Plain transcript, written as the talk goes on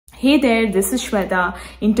Hey there, this is Shweta.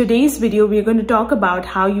 In today's video, we're going to talk about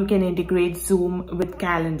how you can integrate Zoom with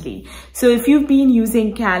Calendly. So if you've been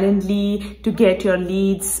using Calendly to get your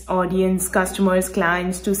leads, audience, customers,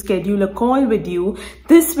 clients to schedule a call with you,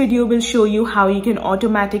 this video will show you how you can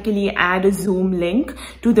automatically add a Zoom link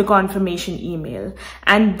to the confirmation email.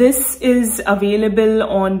 And this is available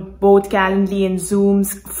on both Calendly and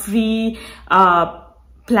Zoom's free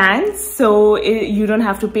plans, so you don't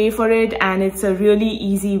have to pay for it, and it's a really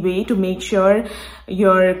easy way to make sure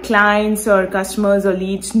your clients or customers or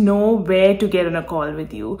leads know where to get on a call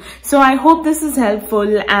with you. So I hope this is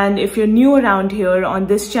helpful, and if you're new around here, on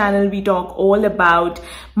this channel we talk all about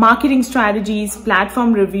marketing strategies,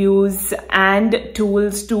 platform reviews, and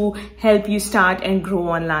tools to help you start and grow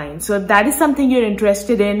online. So if that is something you're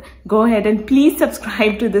interested in, go ahead and please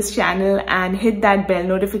subscribe to this channel and hit that bell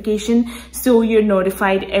notification so you're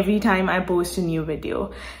notified every time I post a new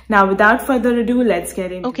video. Now, without further ado, let's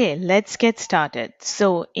get into it. Okay, let's get started.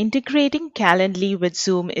 So integrating Calendly with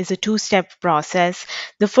Zoom is a two-step process.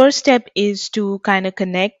 The first step is to kind of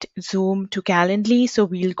connect Zoom to Calendly. So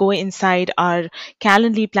we'll go inside our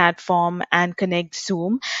Calendly platform and connect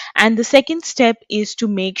Zoom. And the second step is to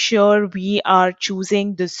make sure we are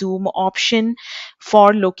choosing the Zoom option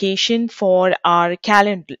for location for our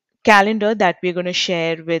calendar that we're going to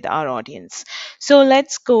share with our audience. So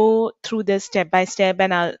let's go through this step by step,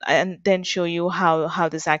 and I'll then show you how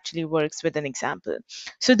this actually works with an example.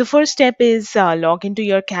 So the first step is log into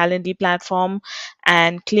your Calendly platform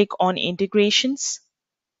and click on integrations.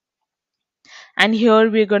 And here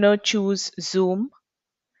we're going to choose Zoom.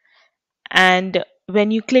 And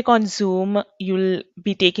when you click on Zoom, you'll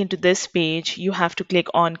be taken to this page. You have to click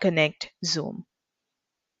on Connect Zoom.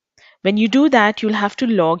 When you do that, you'll have to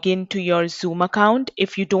log in to your Zoom account.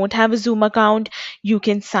 If you don't have a Zoom account, you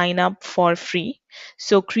can sign up for free.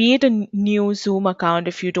 So create a new Zoom account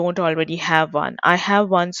if you don't already have one. I have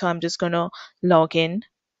one, so I'm just going to log in.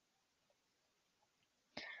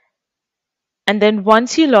 And then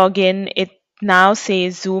once you log in, it now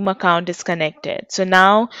says Zoom account is connected. So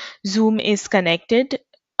now Zoom is connected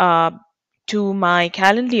to my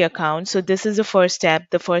Calendly account. So this is the first step.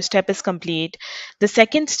 The first step is complete. The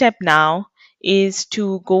second step now is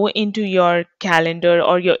to go into your calendar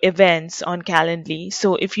or your events on Calendly.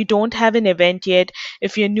 So if you don't have an event yet,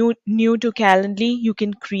 if you're new to Calendly, you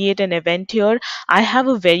can create an event here. I have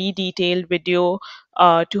a very detailed video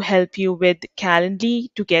to help you with Calendly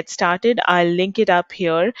to get started. I'll link it up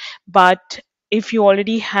here. But if you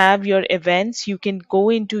already have your events, you can go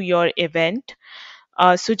into your event.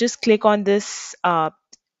 So just click on this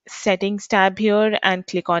settings tab here and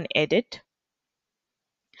click on edit.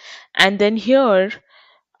 And then here,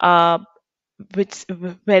 where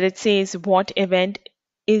it says what event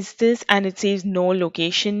is this, and it says no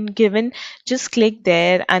location given, just click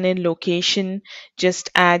there, and in location, just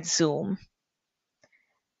add Zoom.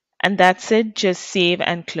 And that's it, just save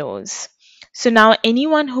and close. So now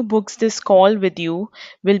anyone who books this call with you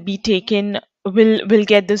will be taken will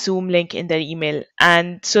get the Zoom link in their email.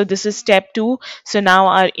 And so this is step 2. So now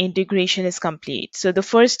our integration is complete. So the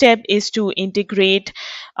first step is to integrate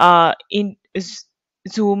in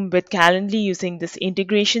Zoom with Calendly using this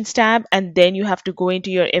integrations tab, and then you have to go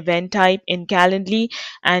into your event type in Calendly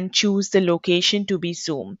and choose the location to be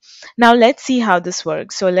Zoom. Now let's see how this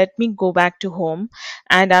works. So let me go back to home,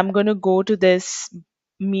 and I'm going to go to this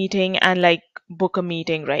meeting and like book a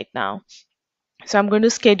meeting right now. So I'm going to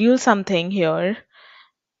schedule something here.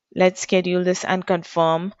 Let's schedule this and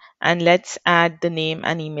confirm, and let's add the name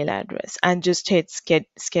and email address and just hit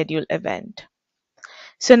schedule event.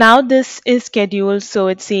 So now this is scheduled, so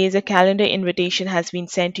it says a calendar invitation has been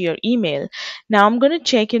sent to your email. Now I'm going to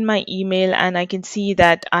check in my email, and I can see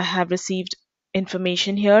that I have received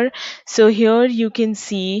information here. So here you can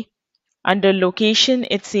see under location,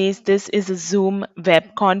 it says this is a Zoom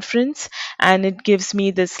web conference, and it gives me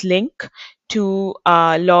this link to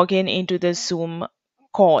log in into the Zoom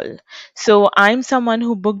call. So I'm someone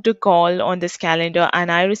who booked a call on this calendar,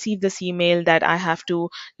 and I received this email that I have to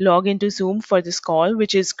log into Zoom for this call,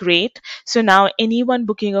 which is great. So now anyone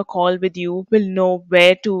booking a call with you will know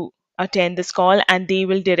where to attend this call, and they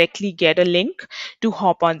will directly get a link to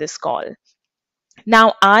hop on this call.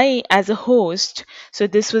 Now I, as a host, so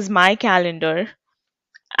this was my calendar.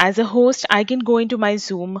 As a host, I can go into my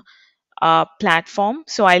Zoom platform.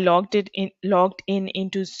 So I logged in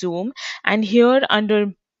into Zoom, and here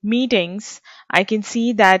under meetings, I can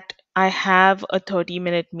see that I have a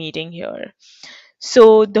 30-minute meeting here.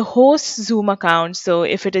 So the host Zoom account, so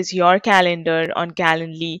if it is your calendar on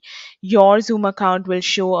Calendly, your Zoom account will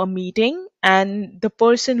show a meeting, and the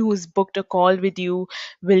person who's booked a call with you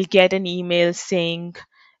will get an email saying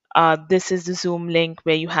this is the Zoom link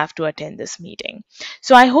where you have to attend this meeting.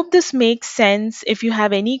 So I hope this makes sense. If you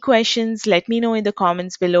have any questions, let me know in the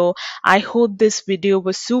comments below. I hope this video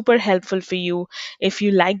was super helpful for you. If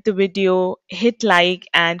you like the video, hit like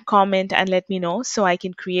and comment and let me know so I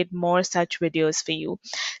can create more such videos for you.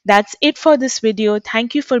 That's it for this video.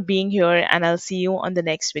 Thank you for being here, and I'll see you on the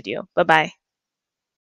next video. Bye bye.